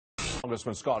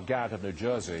Congressman Scott Garrett of New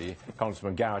Jersey.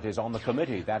 Congressman Garrett is on the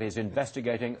committee that is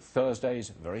investigating Thursday's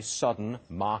very sudden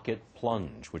market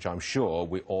plunge, which I'm sure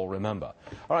we all remember.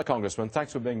 All right, Congressman,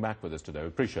 thanks for being back with us today. We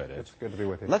appreciate it. It's good to be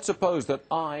with you. Let's suppose that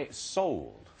I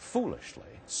foolishly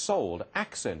sold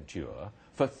Accenture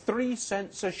for 3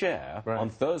 cents a share on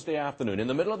Thursday afternoon in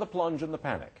the middle of the plunge and the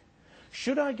panic.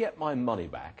 Should I get my money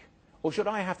back, or should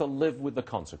I have to live with the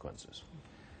consequences?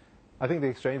 I think the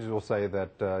exchanges will say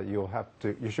that you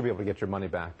should be able to get your money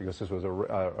back because this was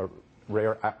a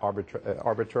rare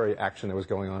arbitrary action that was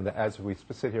going on. As we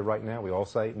sit here right now, we all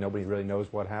say nobody really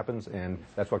knows what happens, and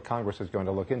that's what Congress is going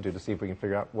to look into to see if we can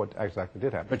figure out what exactly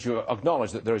did happen. But you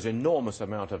acknowledge that there is enormous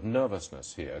amount of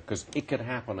nervousness here because it could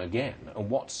happen again. And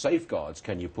what safeguards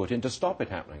can you put in to stop it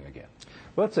happening again?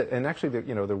 Well, that's it. And actually,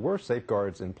 there were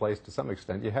safeguards in place to some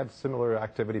extent. You had similar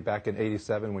activity back in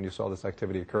 '87 when you saw this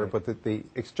activity occur, but the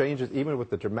exchanges, even with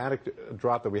the dramatic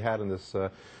drop that we had in this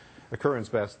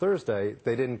occurrence last Thursday,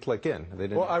 they didn't click in. They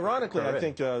didn't. Well, ironically, I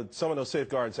think some of those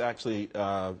safeguards actually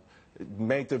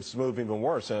make this move even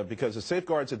worse because the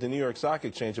safeguards at the New York Stock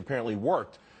Exchange apparently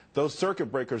worked. Those circuit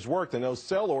breakers worked, and those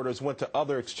sell orders went to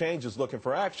other exchanges looking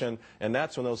for action, and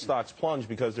that's when those stocks plunged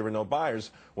because there were no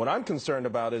buyers. What I'm concerned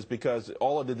about is because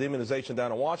all of the demonization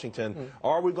down in Washington,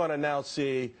 are we going to now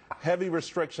see heavy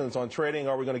restrictions on trading?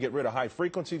 Are we going to get rid of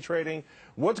high-frequency trading?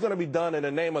 What's going to be done in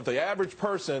the name of the average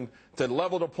person to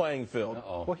level the playing field?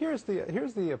 Well, here's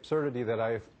the absurdity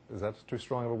that is that too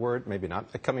strong of a word? Maybe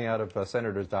not. Coming out of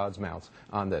Senator Dodd's mouth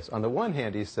on this. On the one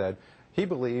hand, he said he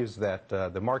believes that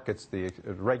the markets, the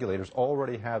regulators,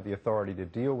 already have the authority to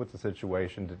deal with the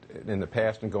situation in the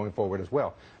past and going forward as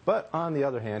well. But on the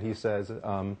other hand, he says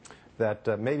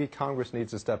that maybe Congress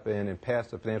needs to step in and pass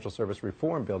the financial service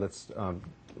reform bill that's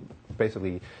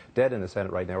basically dead in the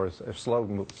Senate right now, or is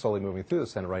slowly moving through the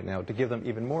Senate right now, to give them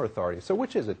even more authority. So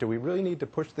which is it? Do we really need to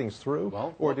push things through,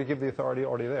 or to give the authority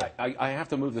already there? I have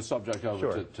to move the subject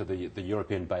over to the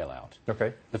European bailout.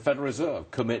 Okay. The Federal Reserve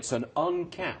commits an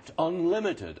uncapped,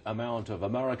 unlimited amount of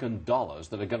American dollars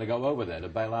that are going to go over there to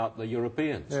bail out the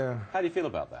Europeans. Yeah. How do you feel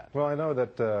about that? Well, I know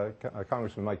that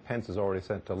Congressman Mike Pence has already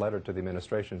sent a letter to the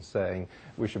administration saying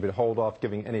we should hold off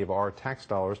giving any of our tax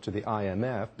dollars to the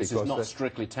IMF. This is not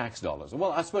strictly tax dollars.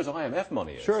 Well, I suppose IMF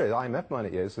money is. Sure, the IMF money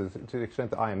is, to the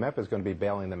extent the IMF is going to be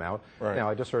bailing them out. Right. Now,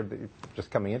 I just heard, just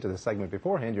coming into this segment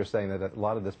beforehand, you're saying that a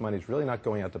lot of this money is really not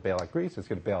going out to bail out Greece. It's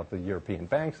going to bail out the European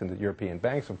banks, and the European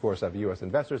banks, of course, have U.S.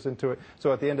 investors into it.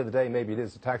 So at the end of the day, maybe it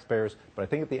is the taxpayers, but I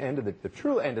think at the end of the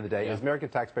true end of the day is American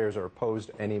taxpayers are opposed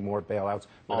to any more bailouts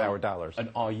with our dollars. And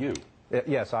are you?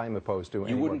 Yes, I am opposed to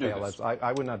any more bailouts.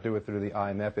 I would not do it through the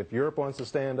IMF. If Europe wants to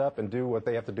stand up and do what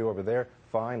they have to do over there,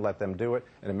 fine, let them do it.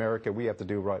 In America, we have to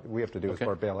do as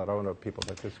far as bailout our people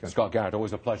like this country. Scott Garrett,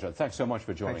 always a pleasure. Thanks so much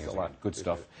for joining us. Good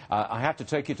stuff. I have to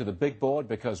take you to the big board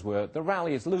because the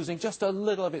rally is losing just a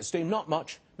little of its steam. Not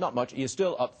much. Not much. You're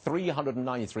still up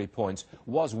 393 points.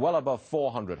 Was well above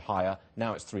 400 higher.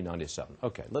 Now it's 397.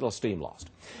 Okay, little steam lost.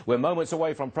 We're moments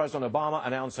away from President Obama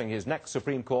announcing his next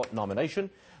Supreme Court nomination.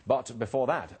 But before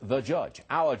that, the judge,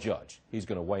 our judge, he's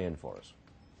going to weigh in for us.